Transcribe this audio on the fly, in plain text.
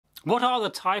What are the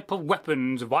type of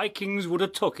weapons Vikings would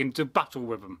have took into battle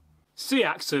with them?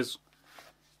 Seaxes.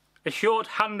 A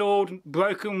short-handled,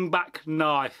 broken-back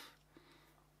knife.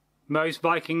 Most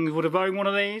Vikings would have owned one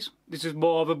of these. This is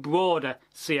more of a broader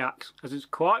Seax, as it's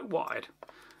quite wide.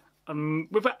 And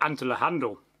with an antler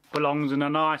handle. Belongs in a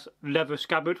nice leather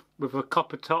scabbard with a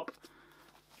copper top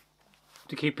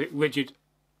to keep it rigid.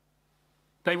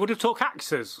 They would have took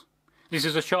axes. This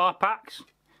is a sharp axe,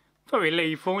 very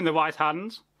lethal in the right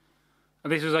hands.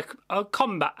 And this is a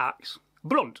combat axe,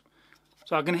 blunt,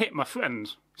 so I can hit my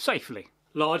friends safely.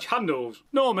 Large handles,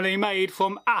 normally made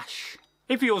from ash.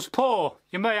 If you was poor,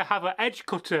 you may have an edge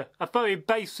cutter, a very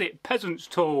basic peasant's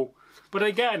tool, but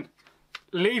again,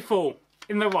 lethal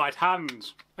in the right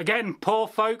hands. Again, poor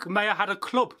folk may have had a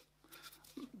club.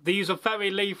 These are very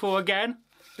lethal again,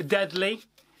 deadly,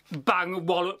 bang,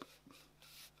 wallop,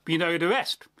 you know the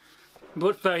rest,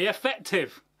 but very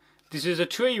effective. This is a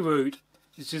tree root.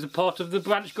 This is a part of the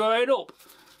branch growing up.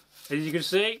 As you can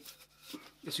see,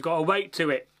 it's got a weight to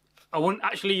it. I wouldn't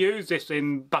actually use this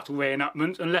in battle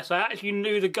reenactments unless I actually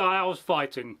knew the guy I was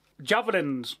fighting.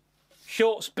 Javelins,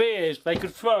 short spears they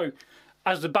could throw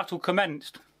as the battle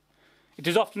commenced. It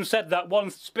is often said that one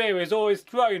spear is always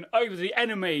thrown over the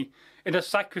enemy in a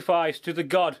sacrifice to the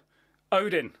god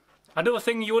Odin. Another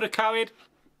thing you would have carried,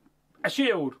 a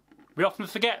shield. We often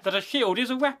forget that a shield is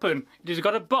a weapon. It has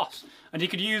got a boss, and you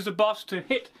could use the boss to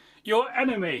hit your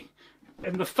enemy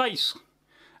in the face.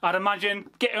 I'd imagine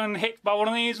getting hit by one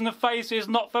of these in the face is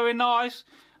not very nice.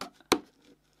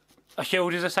 A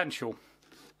shield is essential.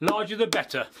 Larger the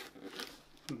better.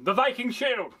 The Viking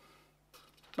shield.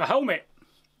 A helmet.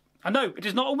 I know, it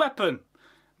is not a weapon,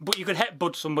 but you could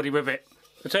headbutt somebody with it.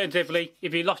 Alternatively,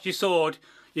 if you lost your sword,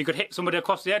 you could hit somebody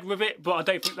across the head with it, but I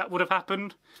don't think that would have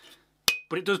happened.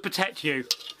 But it does protect you.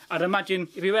 I'd imagine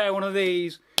if you wear one of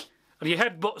these and you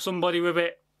headbutt somebody with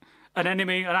it, an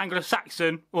enemy, an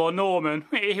Anglo-Saxon or a Norman,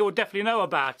 he will definitely know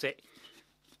about it.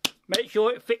 Make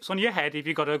sure it fits on your head if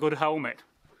you've got a good helmet.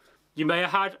 You may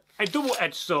have had a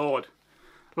double-edged sword,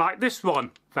 like this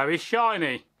one, very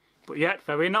shiny, but yet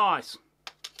very nice.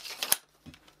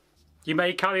 You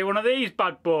may carry one of these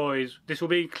bad boys. This will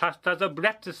be classed as a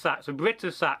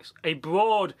Britasax, a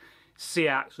broad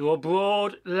Seax or a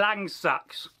broad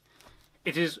langseax.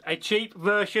 It is a cheap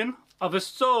version of a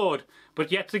sword,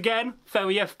 but yet again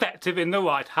very effective in the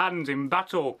right hands in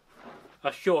battle.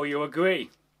 I'm sure you agree.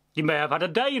 You may have had a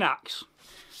Dane axe.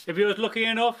 If you was lucky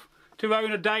enough to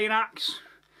own a Dane axe,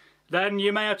 then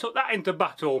you may have took that into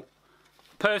battle.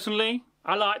 Personally,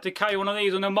 I like to carry one of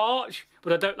these on a march,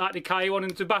 but I don't like to carry one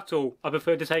into battle. I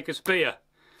prefer to take a spear.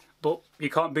 But you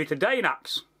can't beat a Dane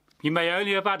axe. You may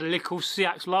only have had a little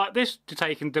Seax like this to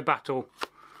take into battle.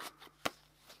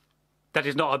 That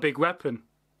is not a big weapon.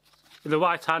 In the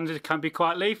right hands it can be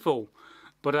quite lethal.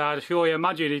 But I'd sure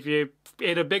imagine if you're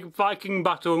in a big Viking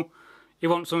battle, you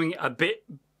want something a bit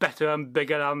better and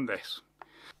bigger than this.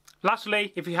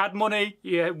 Lastly, if you had money,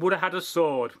 you would have had a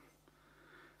sword.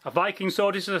 A Viking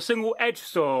sword is a single-edged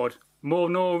sword, more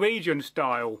Norwegian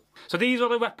style. So these are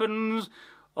the weapons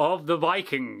of the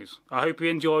Vikings. I hope you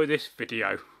enjoy this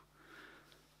video.